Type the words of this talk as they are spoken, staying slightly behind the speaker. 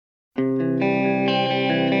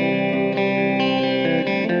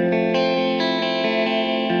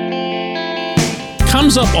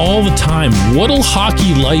comes up all the time. What'll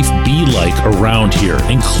hockey life be like around here,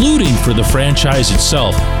 including for the franchise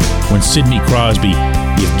itself, when Sidney Crosby,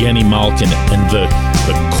 Evgeny Malkin, and the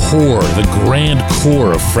grand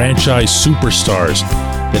core of franchise superstars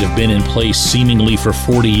that have been in place seemingly for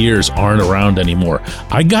 40 years aren't around anymore?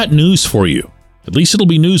 I got news for you. At least it'll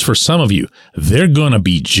be news for some of you. They're going to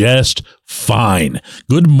be just fine.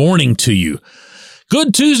 Good morning to you.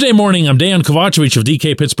 Good Tuesday morning. I'm Dan Kovacevic of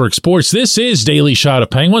DK Pittsburgh Sports. This is Daily Shot of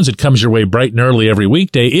Penguins. It comes your way bright and early every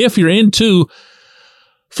weekday. If you're into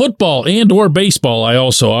football and or baseball, I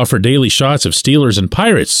also offer daily shots of Steelers and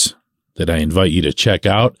Pirates that I invite you to check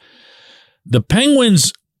out. The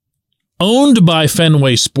Penguins, owned by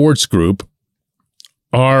Fenway Sports Group,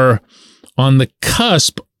 are on the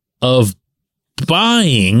cusp of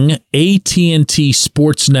buying AT&T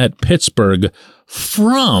Sportsnet Pittsburgh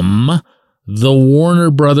from the Warner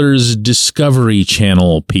Brothers Discovery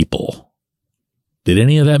Channel people. Did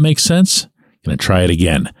any of that make sense? Going to try it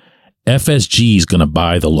again. FSG is going to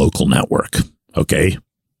buy the local network. Okay?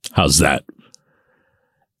 How's that?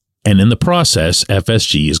 And in the process,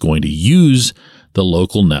 FSG is going to use the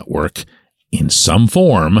local network in some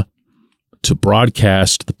form to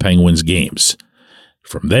broadcast the Penguins games.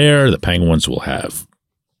 From there, the Penguins will have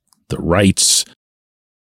the rights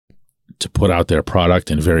to put out their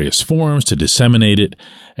product in various forms, to disseminate it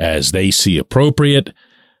as they see appropriate,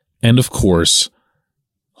 and of course,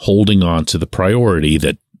 holding on to the priority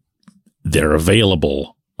that they're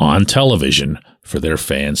available on television for their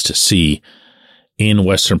fans to see in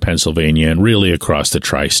Western Pennsylvania and really across the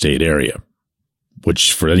tri-state area,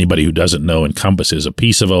 which, for anybody who doesn't know, encompasses a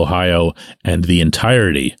piece of Ohio and the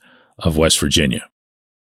entirety of West Virginia.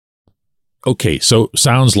 Okay, so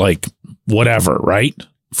sounds like whatever, right?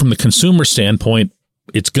 From the consumer standpoint,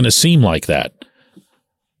 it's going to seem like that.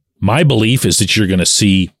 My belief is that you're going to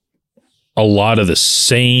see a lot of the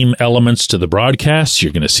same elements to the broadcasts.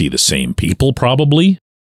 You're going to see the same people, probably.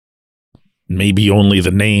 Maybe only the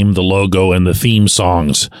name, the logo, and the theme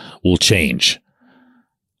songs will change.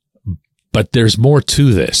 But there's more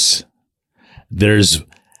to this. There's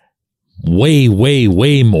way, way,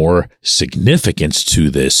 way more significance to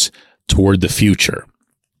this toward the future.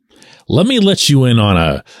 Let me let you in on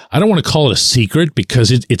I don't want to call it a secret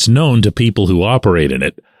because it's known to people who operate in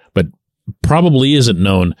it, but probably isn't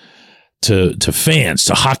known to fans,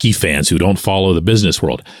 to hockey fans who don't follow the business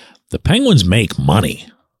world. The Penguins make money,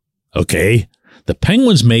 okay? The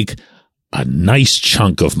Penguins make a nice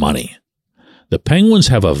chunk of money. The Penguins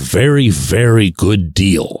have a very, very good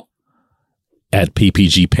deal at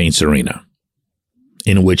PPG Paints Arena,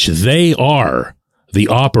 in which they are the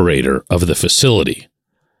operator of the facility.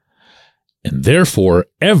 And therefore,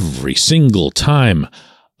 every single time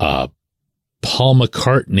Paul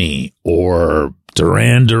McCartney or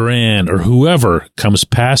Duran Duran or whoever comes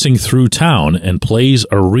passing through town and plays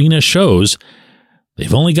arena shows,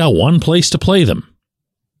 they've only got one place to play them,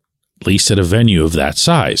 at least at a venue of that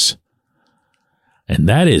size. And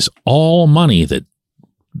that is all money that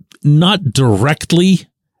not directly,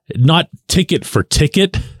 not ticket for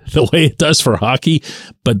ticket, the way it does for hockey,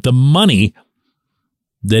 but the money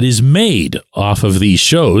that is made off of these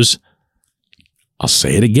shows. I'll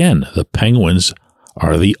say it again. The Penguins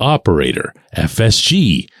are the operator.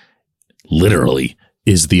 FSG literally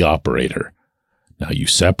is the operator. Now, you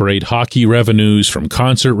separate hockey revenues from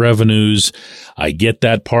concert revenues. I get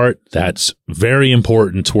that part. That's very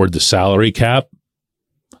important toward the salary cap.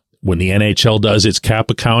 When the NHL does its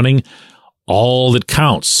cap accounting, all that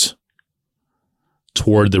counts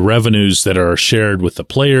toward the revenues that are shared with the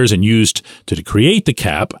players and used to create the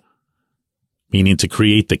cap, meaning to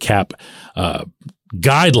create the cap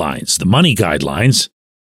guidelines, the money guidelines,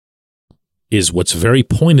 is what's very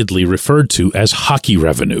pointedly referred to as hockey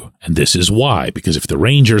revenue. And this is why, because if the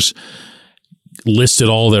Rangers listed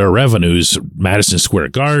all their revenues, Madison Square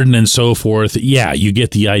Garden and so forth, yeah, you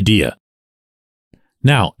get the idea.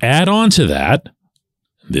 Now, add on to that,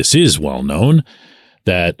 this is well known,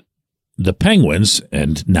 that the Penguins,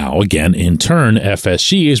 and now again, in turn,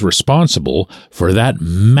 FSG is responsible for that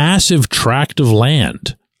massive tract of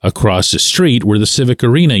land across the street where the Civic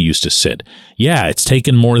Arena used to sit. Yeah, it's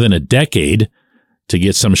taken more than a decade to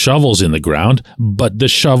get some shovels in the ground, but the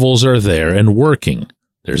shovels are there and working.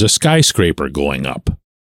 There's a skyscraper going up.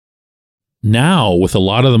 Now, with a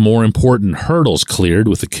lot of the more important hurdles cleared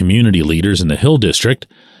with the community leaders in the Hill District,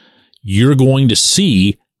 you're going to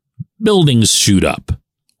see buildings shoot up.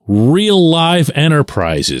 Real live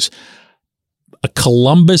enterprises, a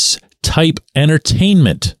Columbus-type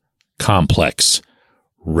entertainment complex,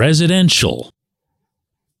 residential,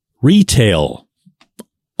 retail,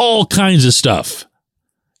 all kinds of stuff.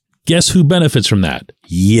 Guess who benefits from that?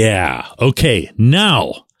 Yeah. Okay,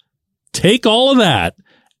 now take all of that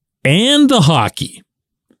and the hockey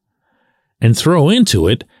and throw into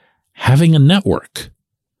it having a network.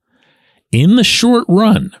 In the short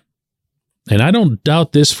run, and I don't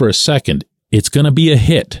doubt this for a second, it's going to be a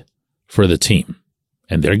hit for the team.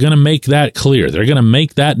 And they're going to make that clear. They're going to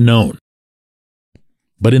make that known.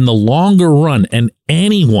 But in the longer run, and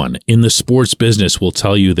anyone in the sports business will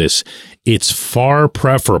tell you this, it's far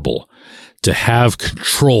preferable to have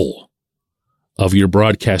control of your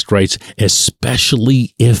broadcast rights,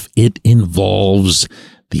 especially if it involves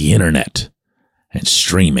the internet and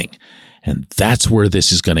streaming. And that's where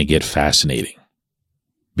this is going to get fascinating.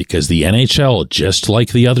 Because the NHL, just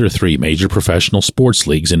like the other three major professional sports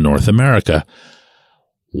leagues in North America,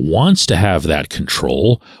 wants to have that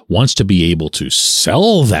control, wants to be able to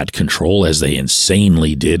sell that control as they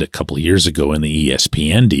insanely did a couple of years ago in the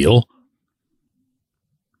ESPN deal.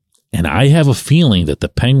 And I have a feeling that the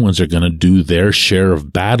Penguins are going to do their share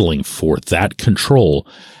of battling for that control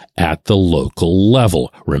at the local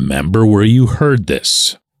level. Remember where you heard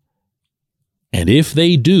this. And if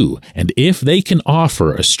they do, and if they can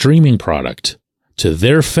offer a streaming product to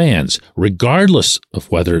their fans, regardless of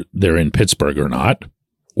whether they're in Pittsburgh or not,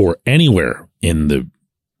 or anywhere in the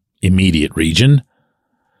immediate region,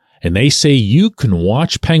 and they say you can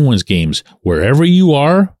watch Penguins games wherever you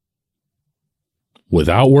are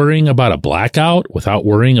without worrying about a blackout, without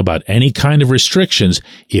worrying about any kind of restrictions,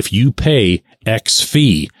 if you pay X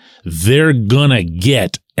fee, they're gonna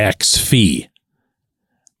get X fee.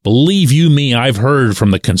 Believe you me, I've heard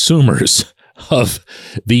from the consumers of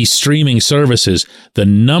these streaming services, the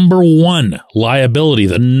number one liability,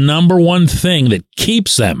 the number one thing that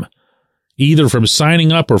keeps them either from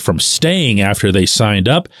signing up or from staying after they signed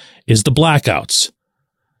up is the blackouts.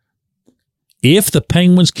 If the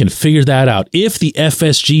Penguins can figure that out, if the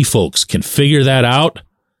FSG folks can figure that out,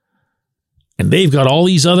 and they've got all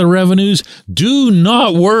these other revenues, do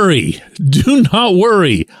not worry. Do not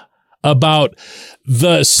worry about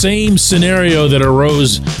the same scenario that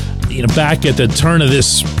arose, back at the turn of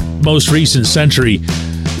this most recent century,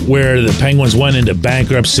 where the Penguins went into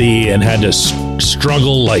bankruptcy and had to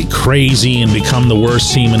struggle like crazy and become the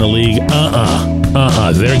worst team in the league.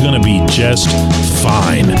 They're going to be just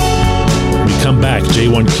fine. When we come back,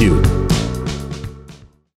 J1Q.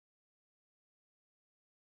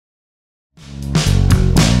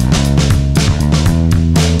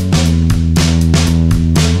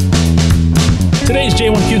 Today's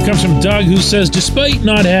J1Q comes from Doug, who says, despite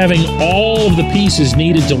not having all of the pieces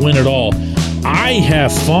needed to win it all, I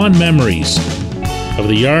have fond memories of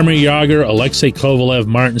the Jaromir Jagr, Alexei Kovalev,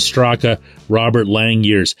 Martin Straka, Robert Lang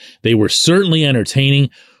years. They were certainly entertaining.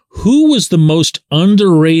 Who was the most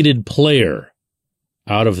underrated player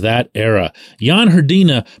out of that era? Jan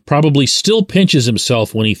Hrdina probably still pinches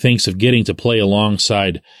himself when he thinks of getting to play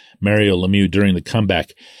alongside Mario Lemieux during the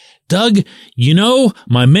comeback. Doug,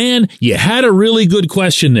 my man, you had a really good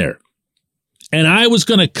question there. And I was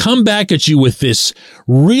going to come back at you with this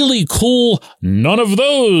really cool, none of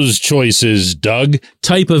those choices, Doug,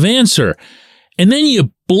 type of answer. And then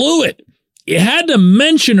you blew it. You had to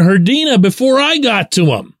mention Hrdina before I got to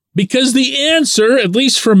him. Because the answer, at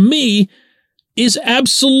least for me, is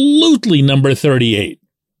absolutely number 38.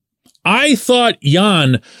 I thought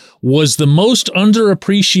Jan was the most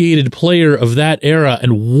underappreciated player of that era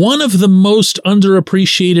and one of the most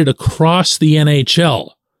underappreciated across the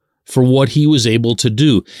NHL for what he was able to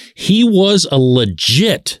do. He was a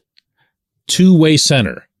legit two-way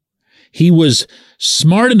center. He was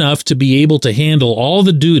smart enough to be able to handle all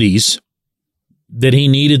the duties that he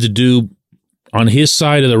needed to do on his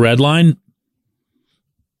side of the red line,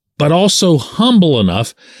 but also humble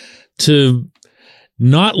enough to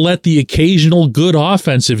not let the occasional good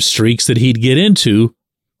offensive streaks that he'd get into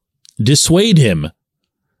dissuade him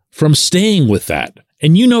from staying with that.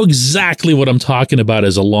 And you know exactly what I'm talking about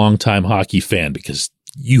as a longtime hockey fan, because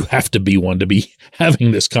you have to be one to be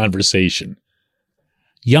having this conversation.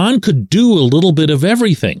 Jan could do a little bit of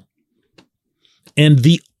everything. And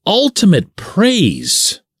the ultimate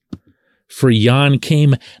praise for Jan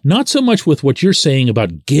came not so much with what you're saying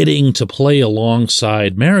about getting to play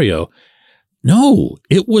alongside Mario. No,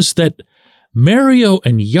 it was that Mario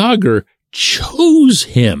and Jagr chose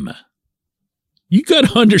him. You got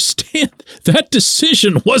to understand, that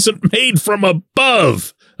decision wasn't made from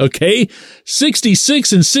above, okay?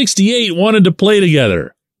 66 and 68 wanted to play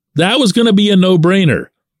together. That was going to be a no-brainer.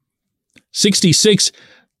 66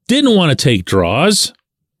 didn't want to take draws.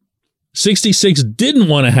 66 didn't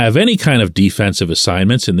want to have any kind of defensive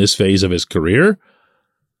assignments in this phase of his career.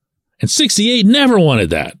 And 68 never wanted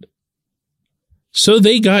that. So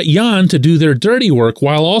they got Jan to do their dirty work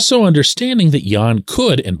while also understanding that Jan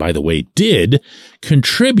could, and by the way, did,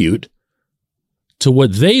 contribute to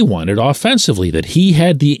what they wanted offensively, that he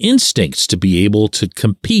had the instincts to be able to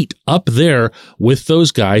compete up there with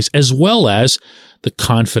those guys, as well as the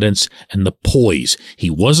confidence and the poise.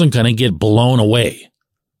 He wasn't going to get blown away.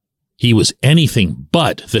 He was anything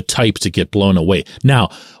but the type to get blown away. Now,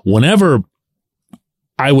 whenever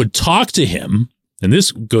I would talk to him, and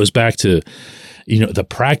this goes back to, the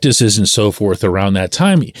practices and so forth around that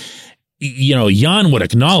time, Jan would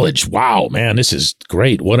acknowledge, wow, man, this is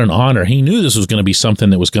great. What an honor. He knew this was going to be something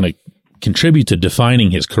that was going to contribute to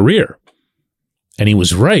defining his career. And he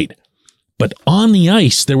was right. But on the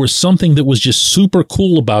ice, there was something that was just super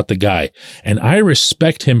cool about the guy. And I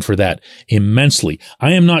respect him for that immensely.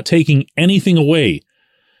 I am not taking anything away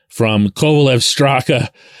from Kovalev, Straka,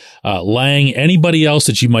 Lang, anybody else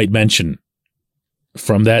that you might mention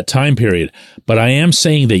from that time period. But I am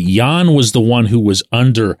saying that Jan was the one who was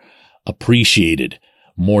underappreciated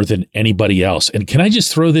more than anybody else. And can I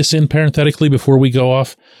just throw this in parenthetically before we go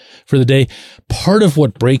off for the day? Part of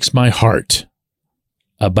what breaks my heart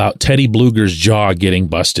about Teddy Bluger's jaw getting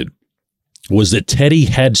busted was that Teddy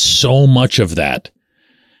had so much of that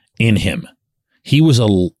in him. He was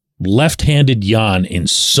a left-handed Jan in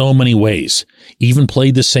so many ways, even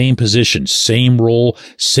played the same position, same role,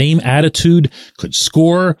 same attitude, could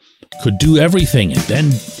score, could do everything. And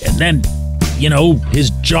then,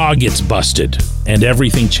 his jaw gets busted and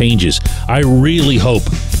everything changes. I really hope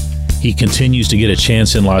he continues to get a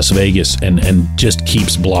chance in Las Vegas and just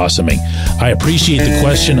keeps blossoming. I appreciate the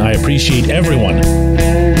question. I appreciate everyone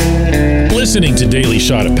listening to Daily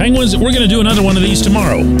Shot of Penguins. We're going to do another one of these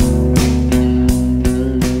tomorrow.